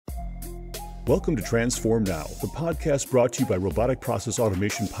Welcome to Transform Now, the podcast brought to you by robotic process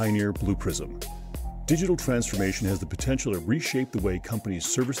automation pioneer Blue Prism. Digital transformation has the potential to reshape the way companies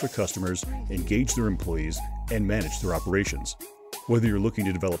service their customers, engage their employees, and manage their operations. Whether you're looking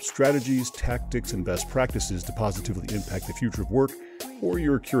to develop strategies, tactics, and best practices to positively impact the future of work, or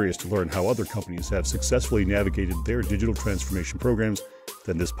you're curious to learn how other companies have successfully navigated their digital transformation programs,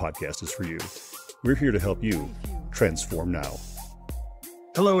 then this podcast is for you. We're here to help you transform now.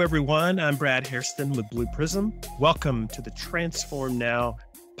 Hello, everyone. I'm Brad Hairston with Blue Prism. Welcome to the Transform Now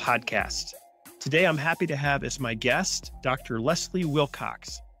podcast. Today, I'm happy to have as my guest, Dr. Leslie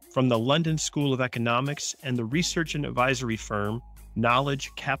Willcocks from the London School of Economics and the research and advisory firm,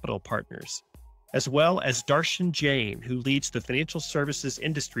 Knowledge Capital Partners, as well as Darshan Jain, who leads the financial services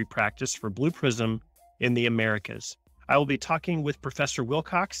industry practice for Blue Prism in the Americas. I will be talking with Professor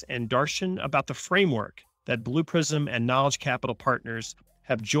Willcocks and Darshan about the framework that Blue Prism and Knowledge Capital Partners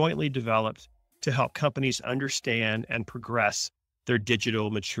have jointly developed to help companies understand and progress their digital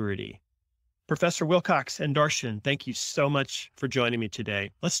maturity. Professor Willcocks and Darshan, thank you so much for joining me today.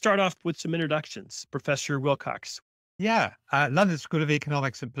 Let's start off with some introductions. Professor Willcocks. London School of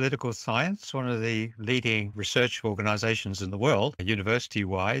Economics and Political Science, one of the leading research organizations in the world,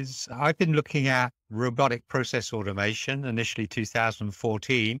 university-wise. I've been looking at robotic process automation, initially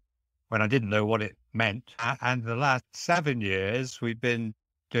 2014, when I didn't know what it meant. And the last 7 years, we've been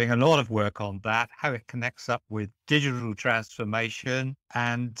doing a lot of work on that, how it connects up with digital transformation.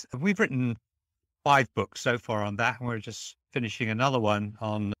 And we've written 5 books so far on that. And we're just finishing another one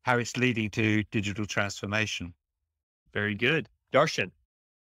on how it's leading to digital transformation. Very good. Darshan.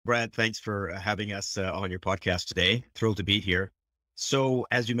 Brad, thanks for having us on your podcast today. Thrilled to be here. So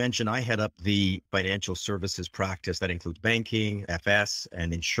as you mentioned, I head up the financial services practice that includes banking, FS,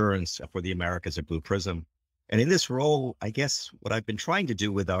 and insurance for the Americas at Blue Prism. And in this role, I guess what I've been trying to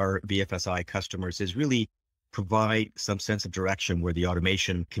do with our BFSI customers is really provide some sense of direction where the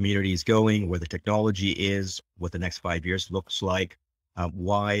automation community is going, where the technology is, what the next 5 years looks like,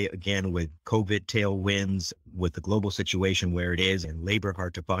 why, again, with COVID tailwinds, with the global situation where it is and labor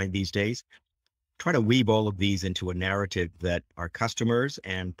hard to find these days, try to weave all of these into a narrative that our customers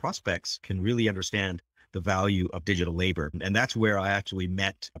and prospects can really understand the value of digital labor. And that's where I actually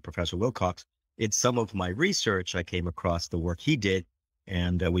met Professor Willcocks. In some of my research, I came across the work he did,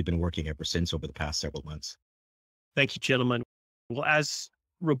 and we've been working ever since over the past several months. Thank you, gentlemen. Well, as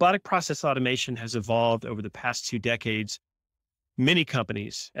robotic process automation has evolved over the past 2 decades, many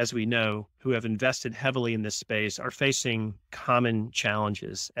companies, as we know, who have invested heavily in this space are facing common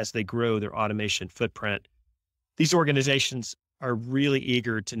challenges as they grow their automation footprint. These organizations are really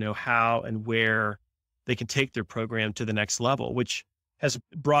eager to know how and where they can take their program to the next level, which has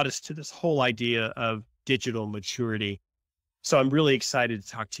brought us to this whole idea of digital maturity. So I'm really excited to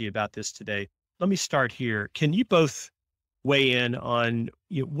talk to you about this today. Let me start here. Can you both weigh in on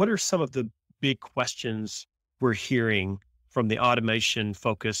what are some of the big questions we're hearing from the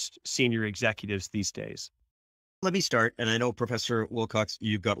automation-focused senior executives these days? Let me start. And I know, Professor Willcocks,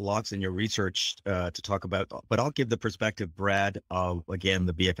 you've got lots in your research to talk about, but I'll give the perspective, Brad, of, again,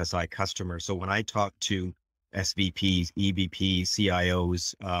 the BFSI customer. So when I talk to SVPs, EVPs,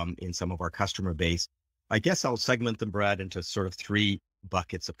 CIOs in some of our customer base, I guess I'll segment them, Brad, into sort of 3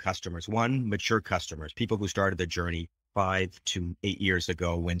 buckets of customers. One, mature customers, people who started the journey 5 to 8 years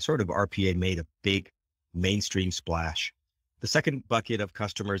ago when sort of RPA made a big mainstream splash. The second bucket of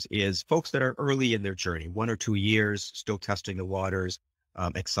customers is folks that are early in their journey, 1 or 2 years, still testing the waters,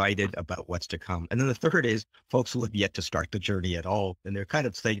 excited about what's to come. And then the third is folks who have yet to start the journey at all. And they're kind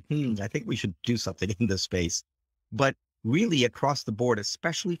of saying, I think we should do something in this space. But really across the board,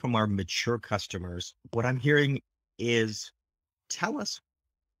 especially from our mature customers, what I'm hearing is, tell us,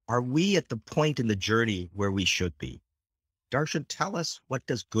 are we at the point in the journey where we should be? Darshan, tell us, what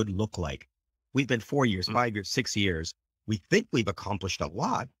does good look like? We've been 4 years, 5 years, 6 years. We think we've accomplished a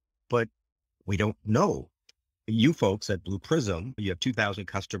lot, but we don't know. You folks at Blue Prism, you have 2,000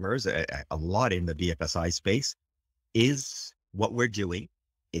 customers, a lot in the BFSI space. Is what we're doing,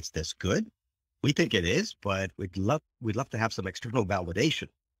 is this good? We think it is, but we'd love to have some external validation.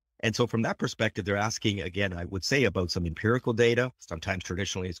 And so from that perspective, they're asking, again, I would say, about some empirical data. Sometimes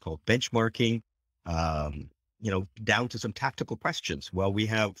traditionally it's called benchmarking, down to some tactical questions. Well, we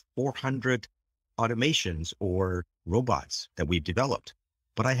have 400 automations or robots that we've developed,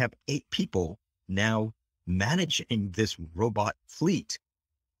 but I have 8 people now managing this robot fleet.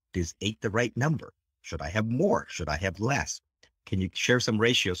 Is 8 the right number? Should I have more? Should I have less? Can you share some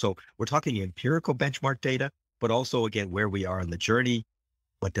ratios? So we're talking empirical benchmark data, but also, again, where we are in the journey,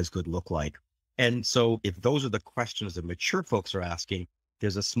 what does good look like? And so if those are the questions that mature folks are asking,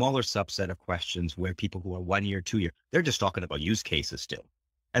 There's a smaller subset of questions where people who are 1 year, 2 year, they're just talking about use cases still.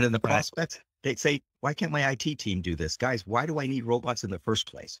 And then the prospects, they say, why can't my IT team do this? Guys, why do I need robots in the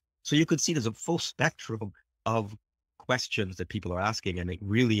first place? So you could see there's a full spectrum of questions that people are asking. And it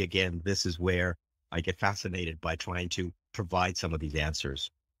really, again, this is where I get fascinated by trying to provide some of these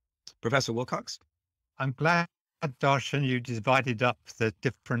answers. Professor Willcocks? I'm glad, Darshan, you divided up the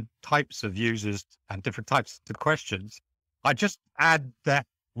different types of users and different types of questions. I just add that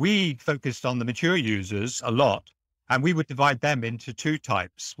we focused on the mature users a lot, and we would divide them into two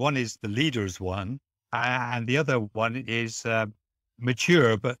types. One is the leaders one, and the other one is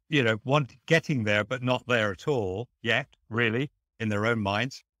mature, but, getting there, but not there at all yet, really, in their own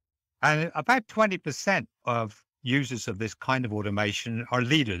minds. And about 20% of users of this kind of automation are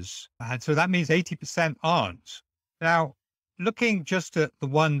leaders. And so that means 80% aren't. Now, looking just at the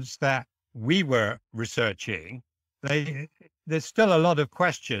ones that we were researching, there's still a lot of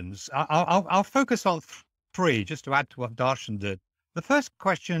questions. I'll focus on three, just to add to what Darshan did. The first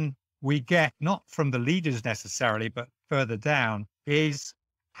question we get, not from the leaders necessarily, but further down, is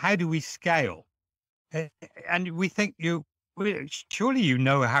how do we scale? And we think surely you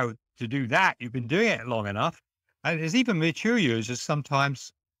know how to do that. You've been doing it long enough. And there's even mature users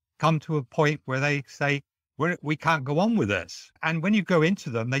sometimes come to a point where they say, we can't go on with this. And when you go into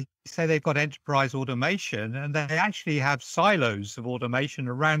them, they say they've got enterprise automation, and they actually have silos of automation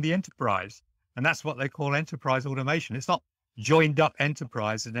around the enterprise. And that's what they call enterprise automation. It's not joined up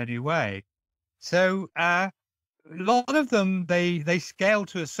enterprise in any way. So a lot of them, they scale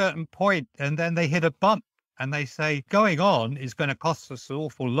to a certain point and then they hit a bump and they say, going on is going to cost us an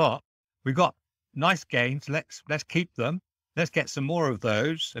awful lot. We've got nice gains. Let's keep them. Let's get some more of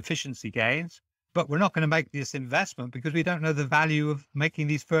those efficiency gains. But we're not going to make this investment because we don't know the value of making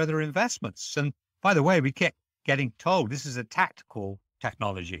these further investments. And by the way, we kept getting told this is a tactical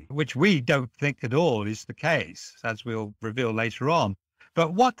technology, which we don't think at all is the case, as we'll reveal later on.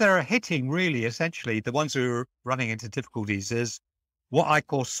 But what they're hitting really, essentially, the ones who are running into difficulties is what I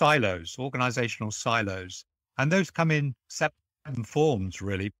call silos, organizational silos. And those come in 7 forms,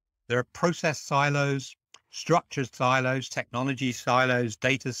 really. There are process silos, structure silos, technology silos,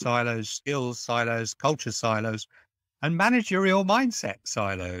 data silos, skills silos, culture silos, and managerial mindset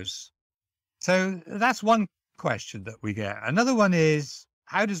silos. So that's one question that we get. Another one is,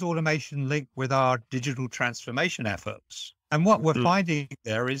 how does automation link with our digital transformation efforts? And what we're finding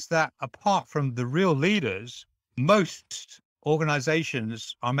there is that apart from the real leaders, most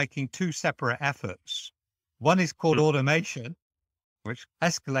organizations are making two separate efforts. One is called automation, which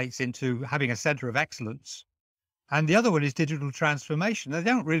escalates into having a center of excellence. And the other one is digital transformation. They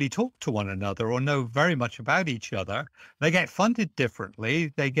don't really talk to one another or know very much about each other. They get funded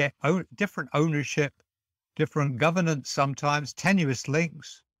differently. They get different ownership, different governance sometimes, tenuous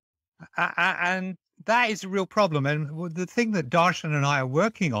links. And that is a real problem. And the thing that Darshan and I are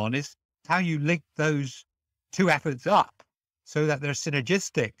working on is how you link those two efforts up so that they're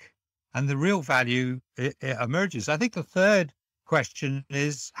synergistic and the real value it emerges. I think the third question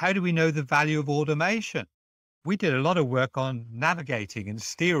is, how do we know the value of automation? We did a lot of work on navigating and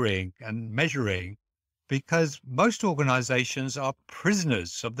steering and measuring because most organizations are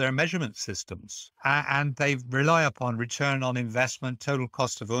prisoners of their measurement systems and they rely upon return on investment, total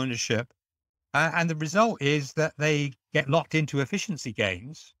cost of ownership. And the result is that they get locked into efficiency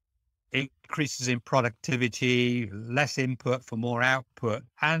gains, increases in productivity, less input for more output.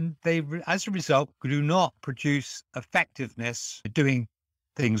 And they, as a result, do not produce effectiveness, doing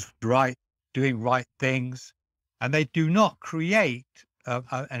things right, doing right things. And they do not create an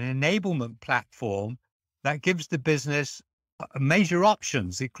enablement platform that gives the business major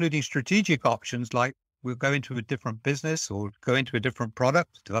options, including strategic options like we'll go into a different business or go into a different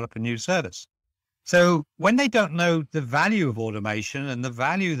product, develop a new service. So when they don't know the value of automation and the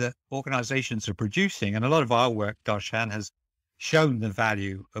value that organizations are producing, and a lot of our work, Darshan, has shown the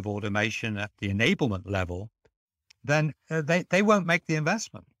value of automation at the enablement level, then they won't make the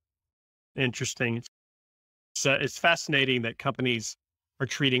investment. Interesting. So it's fascinating that companies are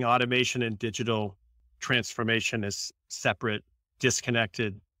treating automation and digital transformation as separate,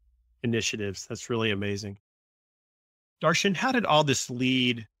 disconnected initiatives. That's really amazing. Darshan, how did all this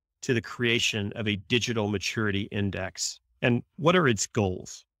lead to the creation of a digital maturity index? And what are its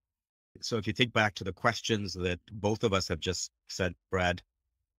goals? So if you think back to the questions that both of us have just said, Brad,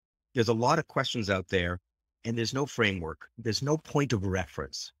 there's a lot of questions out there and there's no framework. There's no point of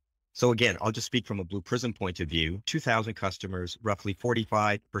reference. So again, I'll just speak from a Blue Prism point of view. 2,000 customers, roughly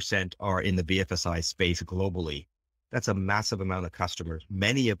 45% are in the BFSI space globally. That's a massive amount of customers,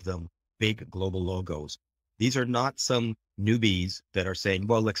 many of them big global logos. These are not some newbies that are saying,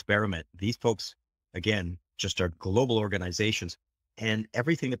 well, experiment. These folks, again, just are global organizations. And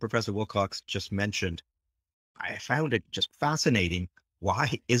everything that Professor Willcocks just mentioned, I found it just fascinating.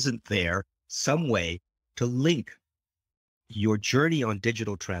 Why isn't there some way to link your journey on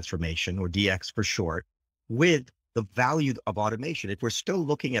digital transformation, or DX for short, with the value of automation? If we're still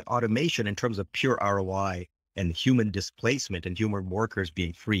looking at automation in terms of pure ROI and human displacement and human workers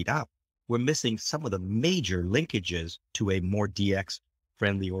being freed up, we're missing some of the major linkages to a more DX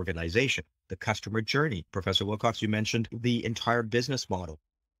friendly organization. The customer journey. Professor Willcocks, you mentioned the entire business model.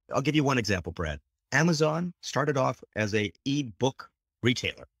 I'll give you one example, Brad. Amazon started off as a e-book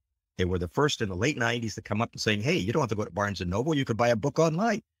retailer. They were the first in the late 90s to come up and saying, hey, you don't have to go to Barnes & Noble. You could buy a book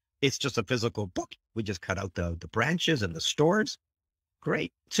online. It's just a physical book. We just cut out the branches and the stores.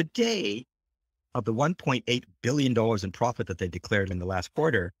 Great. Today, of the $1.8 billion in profit that they declared in the last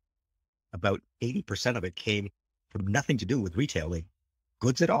quarter, about 80% of it came from nothing to do with retailing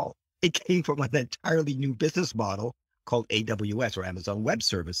goods at all. It came from an entirely new business model called AWS, or Amazon Web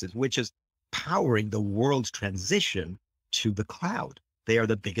Services, which is powering the world's transition to the cloud. They are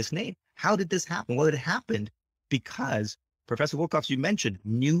the biggest name. How did this happen? Well, it happened because, Professor Willcocks, you mentioned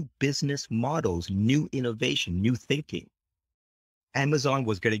new business models, new innovation, new thinking. Amazon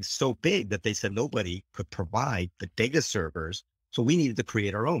was getting so big that they said nobody could provide the data servers, so we needed to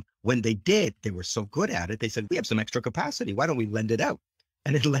create our own. When they did, they were so good at it, they said, we have some extra capacity. Why don't we lend it out?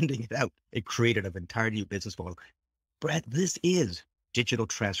 And in lending it out, it created an entirely new business model. Brad, this is digital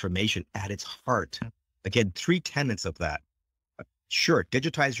transformation at its heart. Again, 3 tenets of that. Sure,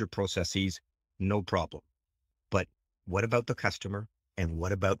 digitize your processes, no problem. But what about the customer? And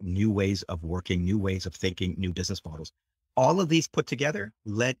what about new ways of working, new ways of thinking, new business models? All of these put together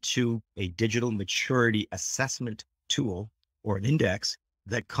led to a digital maturity assessment tool, or an index,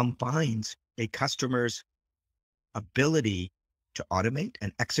 that combines a customer's ability to automate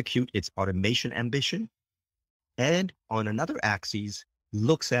and execute its automation ambition, and on another axis,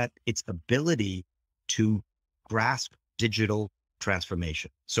 looks at its ability to grasp digital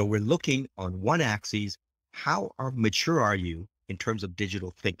transformation. So we're looking on one axis, how mature are you in terms of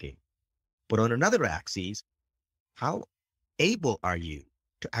digital thinking? But on another axis, how able are you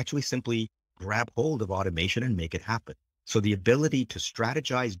to actually simply grab hold of automation and make it happen? So the ability to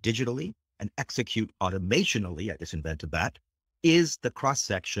strategize digitally and execute automationally, I just invented that, is the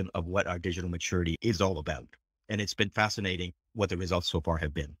cross-section of what our digital maturity is all about. And it's been fascinating what the results so far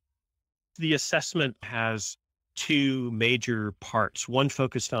have been. The assessment has 2 major parts, one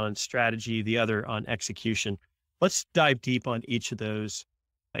focused on strategy, the other on execution. Let's dive deep on each of those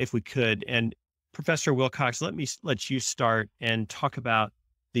if we could. And Professor Willcocks, let you start and talk about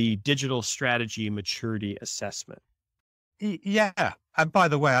the digital strategy maturity assessment. Yeah. And by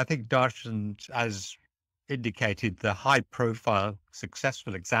the way, I think Darshan has indicated the high profile,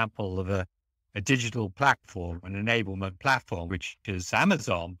 successful example of a digital platform, an enablement platform, which is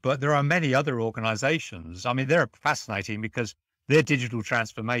Amazon. But there are many other organizations. I mean, they're fascinating because their digital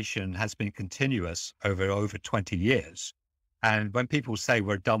transformation has been continuous over 20 years. And when people say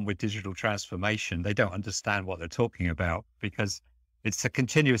we're done with digital transformation, they don't understand what they're talking about, because it's a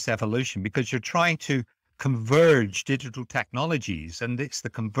continuous evolution, because you're trying to converge digital technologies, and it's the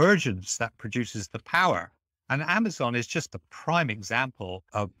convergence that produces the power. And Amazon is just a prime example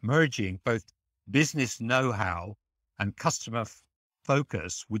of merging both business know-how and customer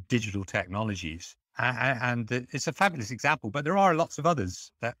focus with digital technologies. And it's a fabulous example, but there are lots of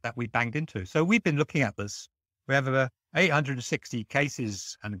others that we banged into. So we've been looking at this. We have 860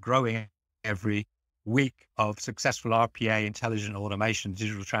 cases and growing every week of successful RPA, intelligent automation,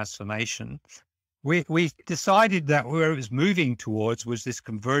 digital transformation. We decided that where it was moving towards was this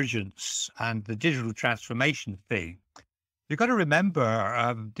convergence and the digital transformation thing. You've got to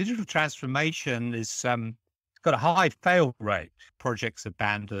remember, digital transformation is got a high fail rate. Projects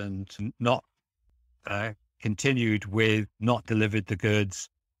abandoned, not continued with, not delivered the goods,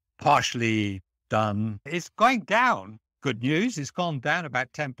 partially done. It's going down. Good news, it's gone down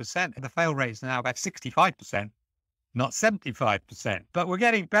about 10%. The fail rate is now about 65%, not 75%. But we're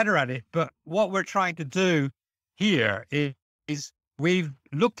getting better at it. But what we're trying to do here is we've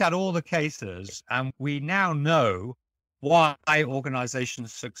looked at all the cases, and we now know why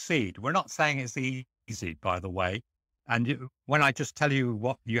organizations succeed. We're not saying it's easy, by the way. And when I just tell you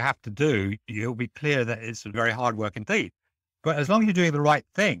what you have to do, you'll be clear that it's very hard work indeed. But as long as you're doing the right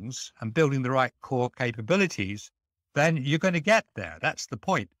things and building the right core capabilities, then you're going to get there. That's the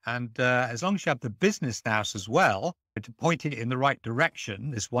point. And as long as you have the business nous as well to point it in the right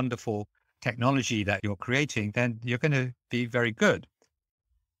direction, this wonderful technology that you're creating, then you're going to be very good.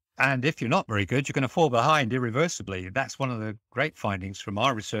 And if you're not very good, you're going to fall behind irreversibly. That's one of the great findings from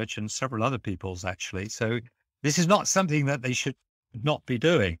our research and several other people's, actually. So this is not something that they should not be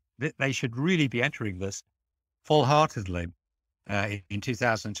doing. They should really be entering this full-heartedly in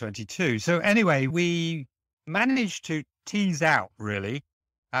 2022. So anyway, we managed to tease out, really,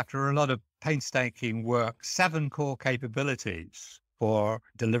 after a lot of painstaking work, 7 core capabilities for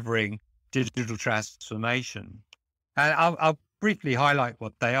delivering digital transformation. And I'll briefly highlight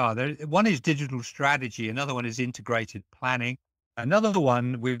what they are. One is digital strategy. Another one is integrated planning. Another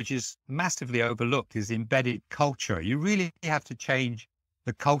one, which is massively overlooked, is embedded culture. You really have to change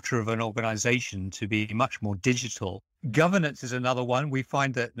the culture of an organization to be much more digital. Governance is another one. We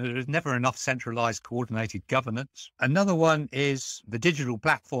find that there's never enough centralized, coordinated governance. Another one is the digital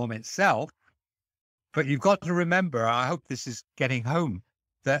platform itself. But you've got to remember, I hope this is getting home,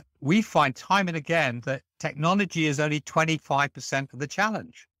 that we find time and again that technology is only 25% of the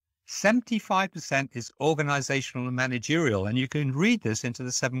challenge. 75% is organizational and managerial. And you can read this into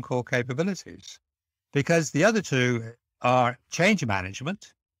the 7 core capabilities, because the other 2 are change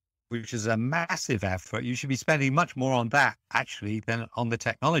management, which is a massive effort. You should be spending much more on that, actually, than on the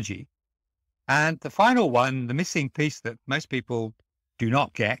technology. And the final one, the missing piece that most people do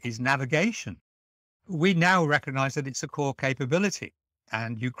not get, is navigation. We now recognize that it's a core capability,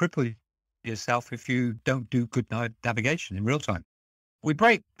 and you cripple yourself if you don't do good navigation in real time. We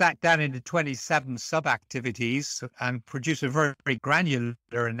break that down into 27 sub-activities and produce a very, very granular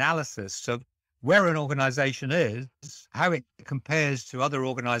analysis of where an organization is, how it compares to other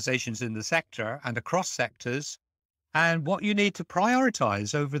organizations in the sector and across sectors, and what you need to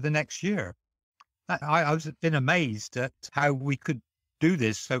prioritize over the next year. I've been amazed at how we could do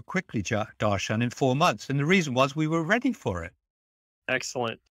this so quickly, Darshan, in 4 months. And the reason was we were ready for it.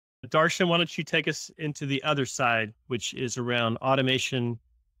 Excellent. Darshan, why don't you take us into the other side, which is around automation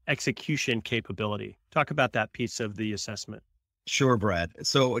execution capability. Talk about that piece of the assessment. Sure, Brad.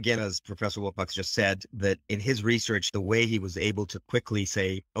 So again, as Professor Willcocks just said, that in his research, the way he was able to quickly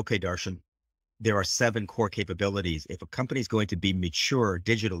say, okay, Darshan, there are 7 core capabilities. If a company is going to be mature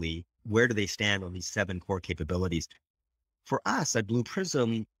digitally, where do they stand on these 7 core capabilities? For us at Blue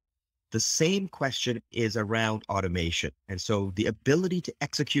Prism, the same question is around automation. And so the ability to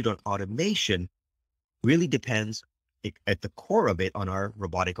execute on automation really depends at the core of it on our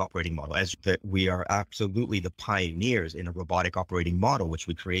robotic operating model, as that we are absolutely the pioneers in a robotic operating model, which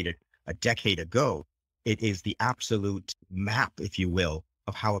we created a decade ago. It is the absolute map, if you will,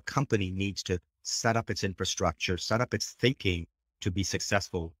 of how a company needs to set up its infrastructure, set up its thinking to be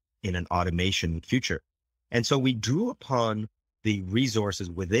successful in an automation future. And so we drew upon the resources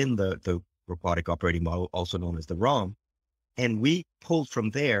within the robotic operating model, also known as the ROM, and we pulled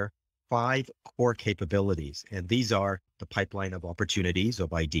from there 5 core capabilities. And these are the pipeline of opportunities,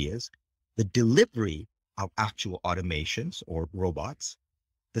 of ideas, the delivery of actual automations or robots,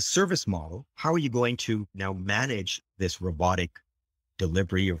 the service model. How are you going to now manage this robotic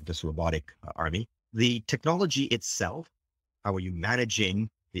delivery of this robotic army? The technology itself, how are you managing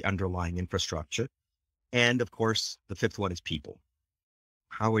the underlying infrastructure? And of course, the 5th one is people.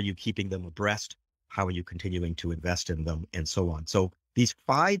 How are you keeping them abreast? How are you continuing to invest in them, and so on? So these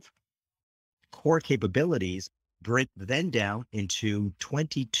 5 core capabilities break then down into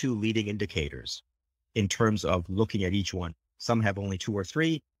 22 leading indicators in terms of looking at each one. Some have only 2 or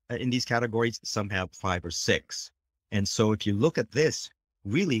 3 in these categories. Some have 5 or 6. And so if you look at this,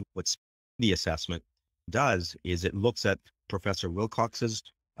 really what the assessment does is it looks at Professor Willcocks's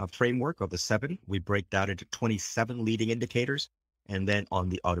framework of the 7. We break that into 27 leading indicators. And then on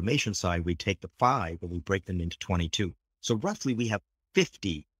the automation side, we take the 5 and we break them into 22. So roughly we have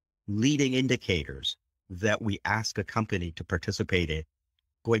 50 leading indicators that we ask a company to participate in.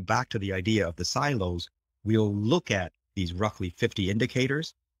 Going back to the idea of the silos, we'll look at these roughly 50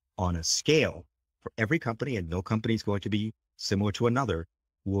 indicators on a scale for every company, and no company is going to be similar to another.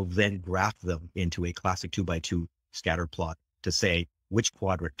 We'll then graph them into a classic 2x2 scatter plot to say, which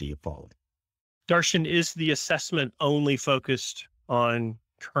quadrant do you follow? Darshan, is the assessment only focused on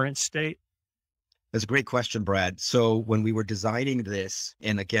current state? That's a great question, Brad. So when we were designing this,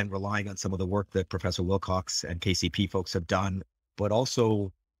 and again, relying on some of the work that Professor Willcocks and KCP folks have done, but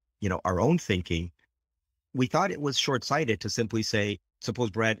also, our own thinking, we thought it was short-sighted to simply say, suppose,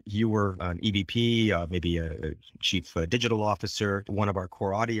 Brad, you were an EVP, maybe a chief digital officer, one of our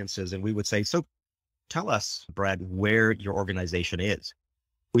core audiences, and we would say, so tell us, Brad, where your organization is.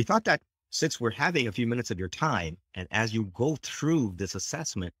 We thought that since we're having a few minutes of your time, and as you go through this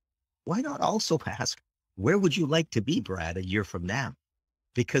assessment, why not also ask, where would you like to be, Brad, a year from now?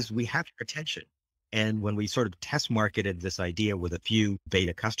 Because we have your attention. And when we sort of test marketed this idea with a few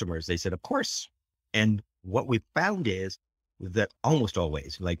beta customers, they said, of course. And what we found is that almost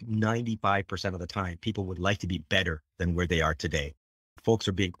always, like 95% of the time, people would like to be better than where they are today. Folks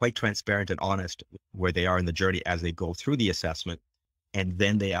are being quite transparent and honest where they are in the journey as they go through the assessment. And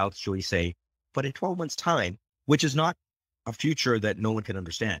then they actually say, but in 12 months time, which is not a future that no one can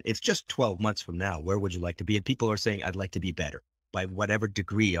understand. It's just 12 months from now. Where would you like to be? And people are saying, I'd like to be better by whatever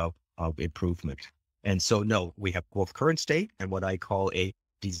degree of improvement. And so, no, we have both current state and what I call a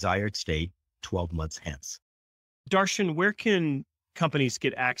desired state 12 months hence. Darshan, where can companies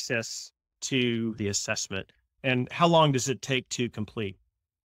get access to the assessment, and how long does it take to complete?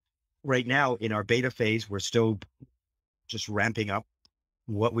 Right now in our beta phase, we're still just ramping up.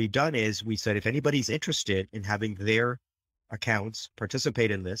 What we've done is we said, if anybody's interested in having their accounts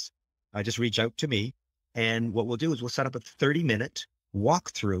participate in this, just reach out to me. And what we'll do is we'll set up a 30-minute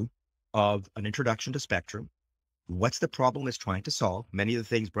walkthrough of an introduction to Spectrum. What's the problem it's trying to solve? Many of the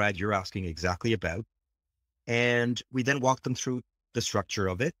things, Brad, you're asking exactly about. And we then walk them through the structure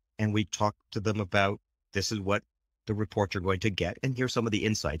of it. And we talk to them about, this is what the report you're going to get. And here's some of the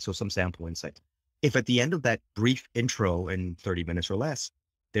insights. So some sample insights. If at the end of that brief intro in 30 minutes or less,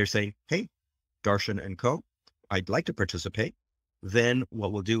 they're saying, hey, Darshan and Co., I'd like to participate. Then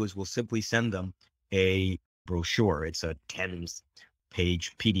what we'll do is we'll simply send them a brochure. It's a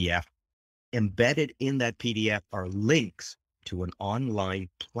 10-page PDF. Embedded in that PDF are links to an online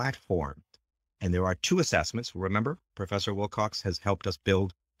platform. And there are two assessments. Remember, Professor Willcocks has helped us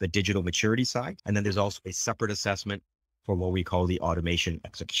build the digital maturity side. And then there's also a separate assessment for what we call the automation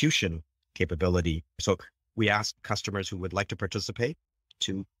execution capability. So we ask customers who would like to participate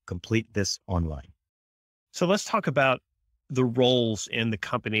to complete this online. So let's talk about the roles in the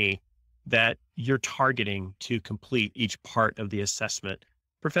company that you're targeting to complete each part of the assessment.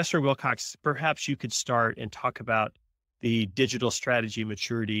 Professor Willcocks, perhaps you could start and talk about the digital strategy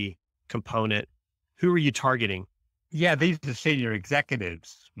maturity component. Who are you targeting? Yeah, these are senior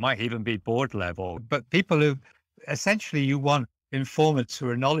executives, might even be board level, but people who essentially you want informants who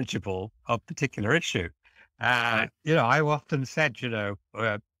are knowledgeable of particular issue. I've often said,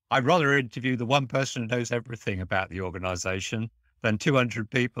 I'd rather interview the one person who knows everything about the organization than 200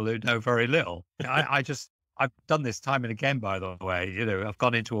 people who know very little. I've done this time and again, by the way. I've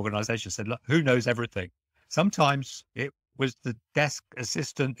gone into organizations and said, look, who knows everything? Sometimes it was the desk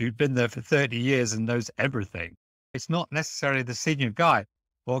assistant who'd been there for 30 years and knows everything. It's not necessarily the senior guy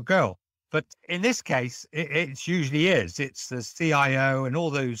or girl. But in this case, it usually is. It's the CIO and all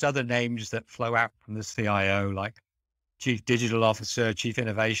those other names that flow out from the CIO, like Chief Digital Officer, Chief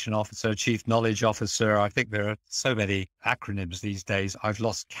Innovation Officer, Chief Knowledge Officer. I think there are so many acronyms these days, I've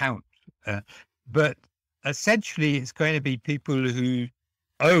lost count. But essentially, it's going to be people who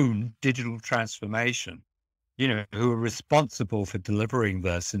own digital transformation, who are responsible for delivering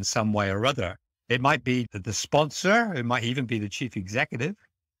this in some way or other. It might be the sponsor. It might even be the chief executive.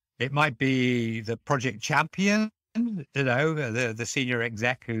 It might be the project champion, the senior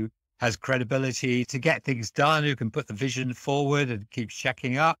exec who has credibility to get things done, who can put the vision forward and keeps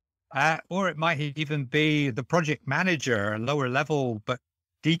checking up. Or it might even be the project manager, a lower level but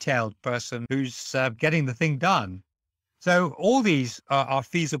detailed person who's getting the thing done. So all these are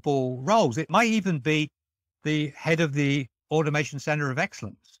feasible roles. It might even be the head of the Automation Center of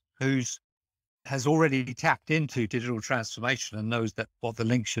Excellence, has already tapped into digital transformation and knows what the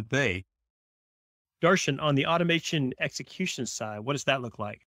link should be. Darshan, on the automation execution side, what does that look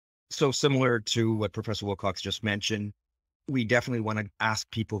like? So similar to what Professor Willcocks just mentioned, we definitely want to ask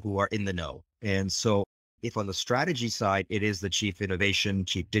people who are in the know. And so if on the strategy side, it is the chief innovation,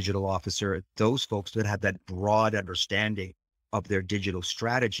 chief digital officer, those folks that have that broad understanding of their digital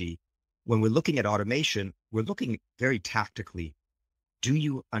strategy. When we're looking at automation, we're looking very tactically. Do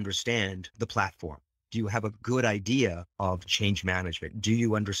you understand the platform? Do you have a good idea of change management? Do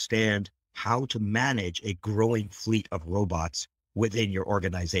you understand how to manage a growing fleet of robots within your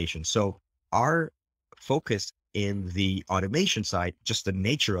organization? So our focus in the automation side, just the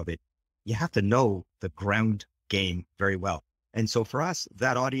nature of it, you have to know the ground game very well. And so for us,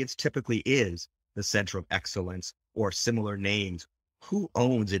 that audience typically is the center of excellence or similar names. Who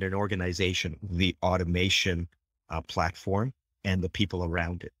owns in an organization the automation platform and the people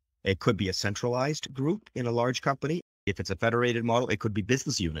around it? It could be a centralized group in a large company. If it's a federated model, it could be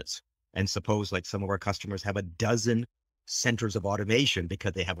business units. And suppose like some of our customers have a dozen centers of automation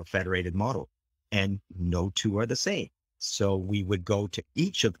because they have a federated model, and no two are the same. So we would go to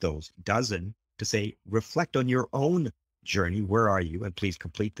each of those dozen to say, reflect on your own journey. Where are you? And please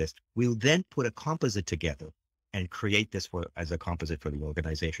complete this. We'll then put a composite together and create this as a composite for the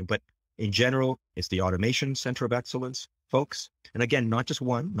organization. But In general, it's the automation center of excellence folks. And again, not just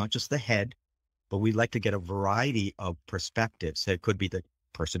one, not just the head, but we'd like to get a variety of perspectives. It could be the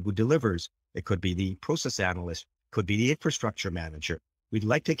person who delivers. It could be the process analyst, could be the infrastructure manager. We'd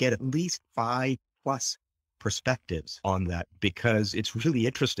like to get at least 5+ perspectives on that because it's really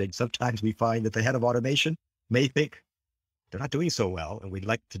interesting. Sometimes we find that the head of automation may think they're not doing so well and we'd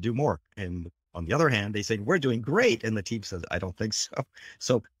like to do more. And on the other hand, they say, we're doing great. And the team says, I don't think so.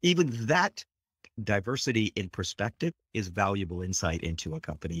 So even that diversity in perspective is valuable insight into a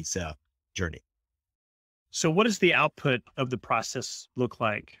company's journey. So what does the output of the process look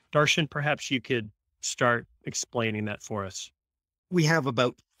like? Darshan, perhaps you could start explaining that for us. We have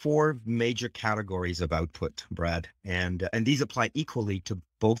about 4 major categories of output, Brad, and these apply equally to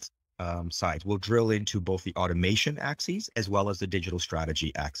both sides. We'll drill into both the automation axes as well as the digital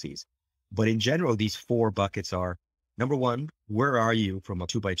strategy axes. But in general, these 4 buckets are, number 1, where are you from a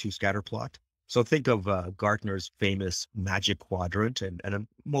 2x2 scatter plot? So think of Gartner's famous magic quadrant, and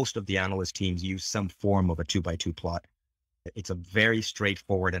most of the analyst teams use some form of a 2x2 plot. It's a very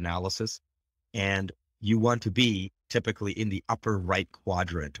straightforward analysis, and you want to be typically in the upper right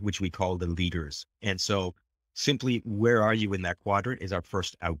quadrant, which we call the leaders. And so simply where are you in that quadrant is our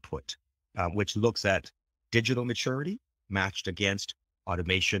first output, which looks at digital maturity matched against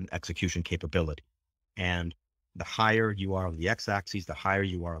automation execution capability. And the higher you are on the x-axis, the higher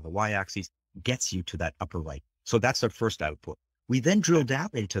you are on the y-axis, gets you to that upper right. So that's our first output. We then drill down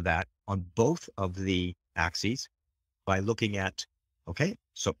into that on both of the axes by looking at, okay,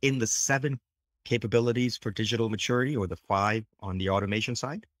 so in the 7 capabilities for digital maturity or the 5 on the automation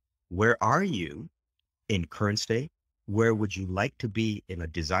side, where are you in current state? Where would you like to be in a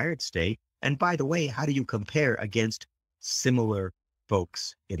desired state? And by the way, how do you compare against similar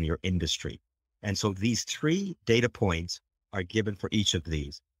folks in your industry? And so these 3 data points are given for each of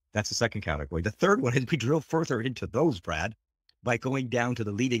these. That's the second category. The third one is we drill further into those, Brad, by going down to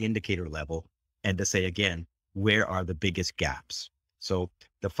the leading indicator level and to say, again, where are the biggest gaps? So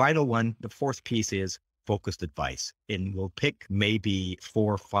the final one, the 4th piece is focused advice. And we'll pick maybe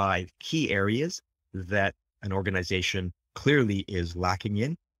 4 or 5 key areas that an organization clearly is lacking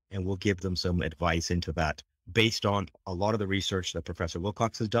in, and we'll give them some advice into that based on a lot of the research that Professor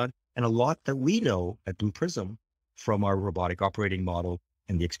Willcocks has done and a lot that we know at Blue Prism from our robotic operating model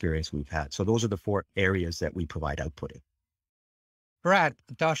and the experience we've had. So those are the 4 areas that we provide output in. Brad,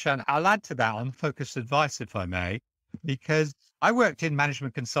 Darshan, I'll add to that on focused advice, if I may, because I worked in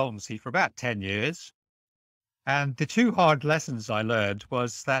management consultancy for about 10 years. And the 2 hard lessons I learned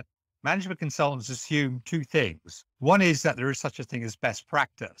was that management consultants assume 2 things. One is that there is such a thing as best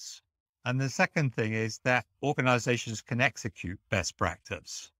practice. And the second thing is that organizations can execute best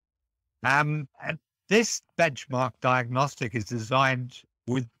practice. And this benchmark diagnostic is designed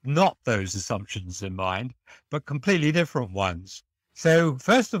with not those assumptions in mind, but completely different ones. So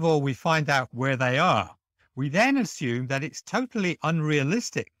first of all, we find out where they are. We then assume that it's totally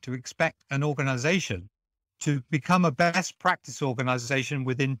unrealistic to expect an organization to become a best practice organization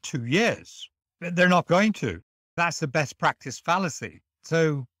within 2 years. They're not going to. That's the best practice fallacy.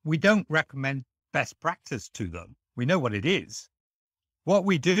 So we don't recommend best practice to them. We know what it is. What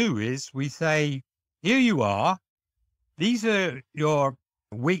we do is we say, here you are. These are your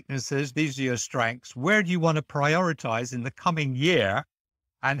weaknesses. These are your strengths. Where do you want to prioritize in the coming year?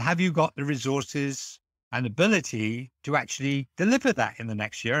 And have you got the resources and ability to actually deliver that in the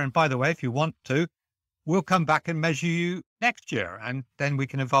next year? And by the way, if you want to, we'll come back and measure you next year, and then we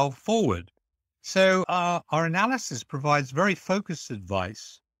can evolve forward. So our analysis provides very focused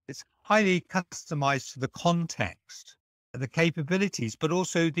advice. It's highly customized to the context, the capabilities, but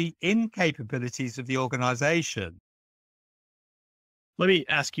also the incapabilities of the organization. Let me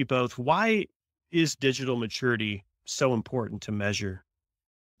ask you both, why is digital maturity so important to measure?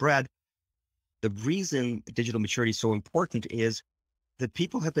 Brad, the reason digital maturity is so important is that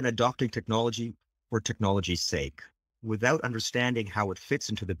people have been adopting technology for technology's sake without understanding how it fits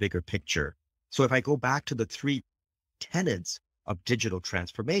into the bigger picture. So if I go back to the 3 tenets of digital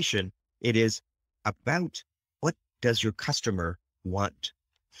transformation, it is about what does your customer want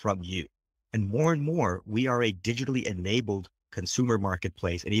from you? And more, we are a digitally enabled consumer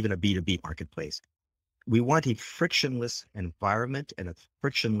marketplace and even a B2B marketplace. We want a frictionless environment and a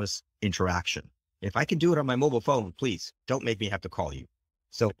frictionless interaction. If I can do it on my mobile phone, please don't make me have to call you.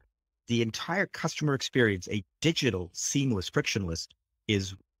 So the entire customer experience, a digital, seamless, frictionless,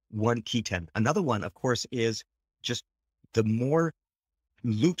 is one key tenet. Another one, of course, is just the more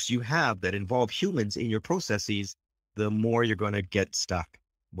loops you have that involve humans in your processes, the more you're going to get stuck,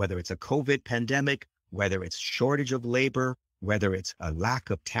 whether it's a COVID pandemic, whether it's shortage of labor, whether it's a lack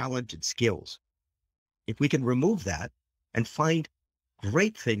of talent and skills. If we can remove that and find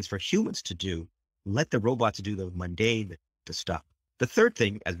great things for humans to do, let the robots do the mundane, the stuff. The third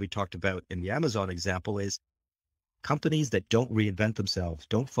thing, as we talked about in the Amazon example, is companies that don't reinvent themselves,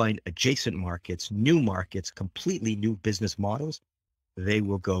 don't find adjacent markets, new markets, completely new business models, they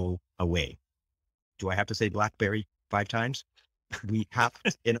will go away. Do I have to say BlackBerry 5 times? We have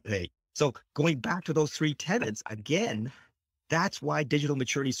to innovate. So going back to those 3 tenets, again, that's why digital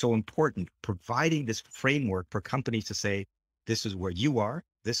maturity is so important, providing this framework for companies to say, this is where you are,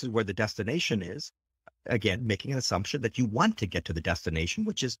 this is where the destination is. Again, making an assumption that you want to get to the destination,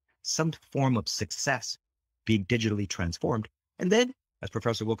 which is some form of success being digitally transformed. And then, as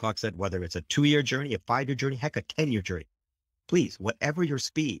Professor Willcocks said, whether it's a 2-year journey, a 5-year journey, heck, a 10-year journey, please, whatever your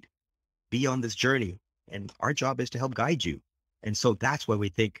speed, be on this journey. And our job is to help guide you. And so that's why we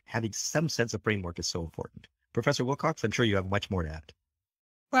think having some sense of framework is so important. Professor Willcocks, I'm sure you have much more to add.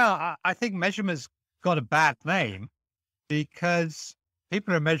 Well, I think measurement's got a bad name because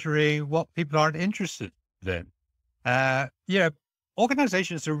people are measuring what people aren't interested in.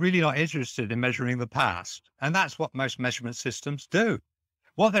 Organizations are really not interested in measuring the past. And that's what most measurement systems do.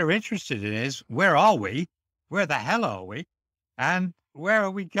 What they're interested in is, where are we? Where the hell are we? And where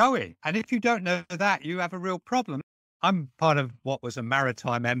are we going? And if you don't know that, you have a real problem. I'm part of what was a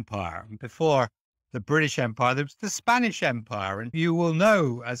maritime empire. And before the British Empire, there was the Spanish Empire. And you will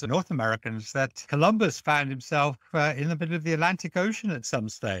know as North Americans that Columbus found himself in the middle of the Atlantic Ocean at some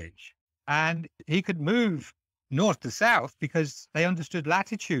stage. And he could move north to south because they understood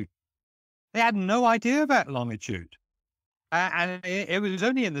latitude. They had no idea about longitude. And it was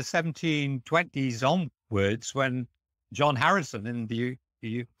only in the 1720s onwards when John Harrison in the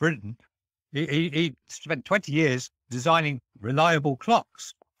Britain, he spent 20 years designing reliable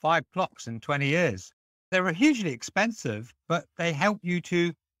clocks, 5 clocks in 20 years. They were hugely expensive, but they helped you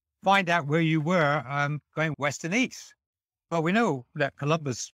to find out where you were going west and east. Well, we know that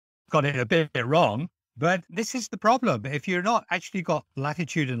Columbus got it a bit wrong, but this is the problem. If you're not actually got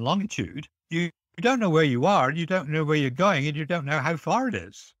latitude and longitude, you don't know where you are, and you don't know where you're going, and you don't know how far it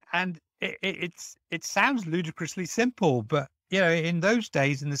is. And it sounds ludicrously simple, but in those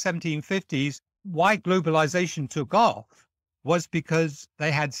days, in the 1750s, why globalization took off was because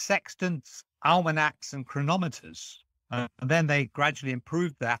they had sextants, almanacs, and chronometers. And then they gradually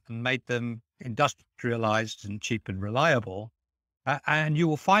improved that and made them industrialized and cheap and reliable. And you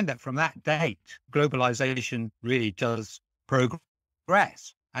will find that from that date, globalization really does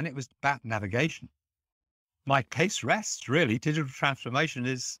progress. And it was about navigation. My case rests, really. Digital transformation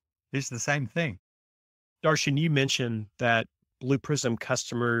is the same thing. Darshan, you mentioned that Blue Prism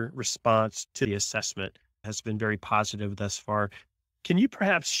customer response to the assessment has been very positive thus far. Can you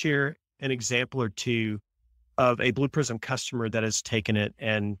perhaps share an example or two of a Blue Prism customer that has taken it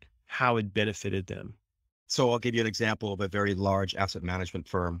and how it benefited them? So I'll give you an example of a very large asset management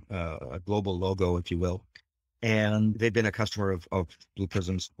firm, a global logo, if you will. And they've been a customer of Blue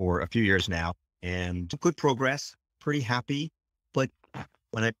Prisms for a few years now, and good progress, pretty happy. But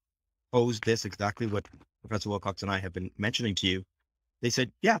when I posed this, exactly what Professor Willcocks and I have been mentioning to you, they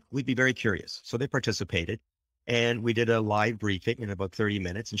said, yeah, we'd be very curious. So they participated, and we did a live briefing in about 30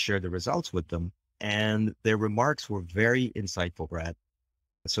 minutes and shared the results with them. And their remarks were very insightful, Brad.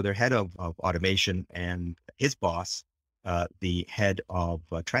 So their head of automation and his boss, the head of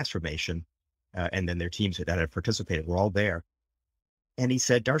transformation, and then their teams that had participated were all there. And he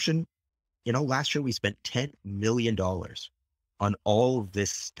said, Darshan, last year we spent $10 million on all of this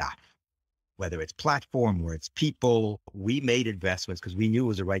stuff, whether it's platform or it's people. We made investments because we knew it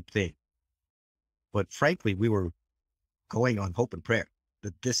was the right thing. But frankly, we were going on hope and prayer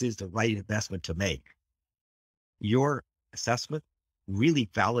that this is the right investment to make. Your assessment really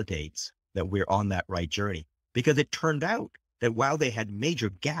validates that we're on that right journey, because it turned out that while they had major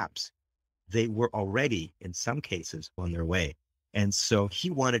gaps, they were already, in some cases, on their way. And so he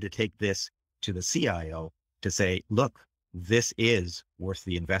wanted to take this to the CIO to say, look, this is worth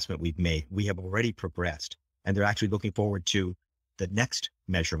the investment we've made. We have already progressed, and they're actually looking forward to the next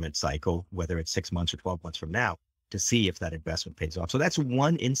measurement cycle, whether it's 6 months or 12 months from now, to see if that investment pays off. So that's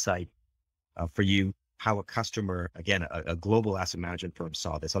one insight for you, how a customer, again, a global asset management firm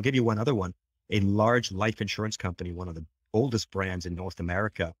saw this. I'll give you one other one. A large life insurance company, one of the oldest brands in North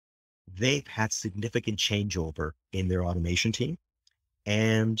America, they've had significant changeover in their automation team,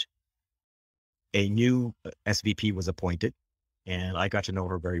 and a new SVP was appointed, and I got to know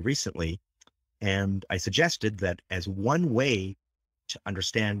her very recently. And I suggested that as one way to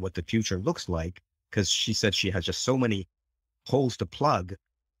understand what the future looks like, because she said she has just so many holes to plug,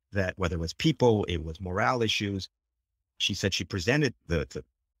 that whether it was people, it was morale issues, she said she presented the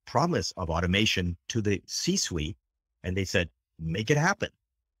promise of automation to the C-suite, and they said, make it happen.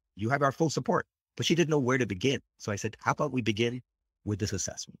 You have our full support. But she didn't know where to begin. So I said, how about we begin with this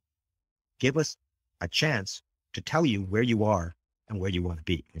assessment? Give us a chance to tell you where you are and where you want to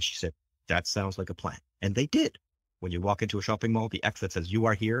be. And she said, that sounds like a plan. And they did. When you walk into a shopping mall, the X that says you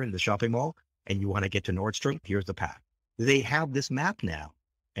are here in the shopping mall and you want to get to Nordstrom, here's the path. They have this map now,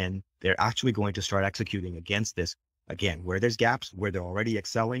 and they're actually going to start executing against this. Again, where there's gaps, where they're already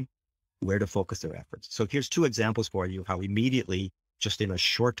excelling, where to focus their efforts. So here's two examples for you how immediately, just in a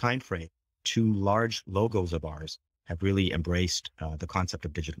short time frame, two large logos of ours have really embraced the concept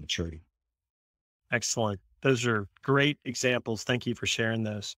of digital maturity. Excellent. Those are great examples. Thank you for sharing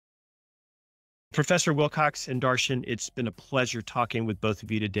those. Professor Willcocks and Darshan, it's been a pleasure talking with both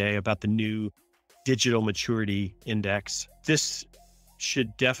of you today about the new Digital Maturity Index. This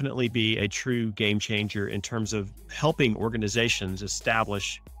should definitely be a true game changer in terms of helping organizations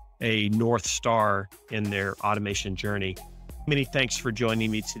establish a North Star in their automation journey. Many thanks for joining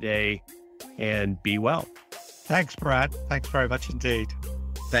me today, and be well. Thanks, Brad. Thanks very much indeed.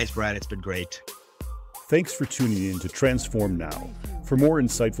 Thanks, Brad. It's been great. Thanks for tuning in to Transform Now. For more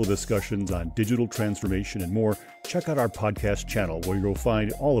insightful discussions on digital transformation and more, check out our podcast channel where you'll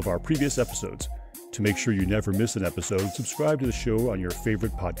find all of our previous episodes. To make sure you never miss an episode, subscribe to the show on your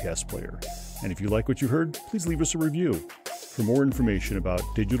favorite podcast player. And if you like what you heard, please leave us a review. For more information about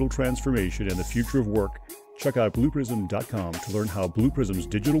digital transformation and the future of work, check out blueprism.com to learn how Blue Prism's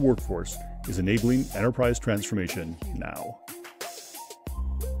digital workforce is enabling enterprise transformation now.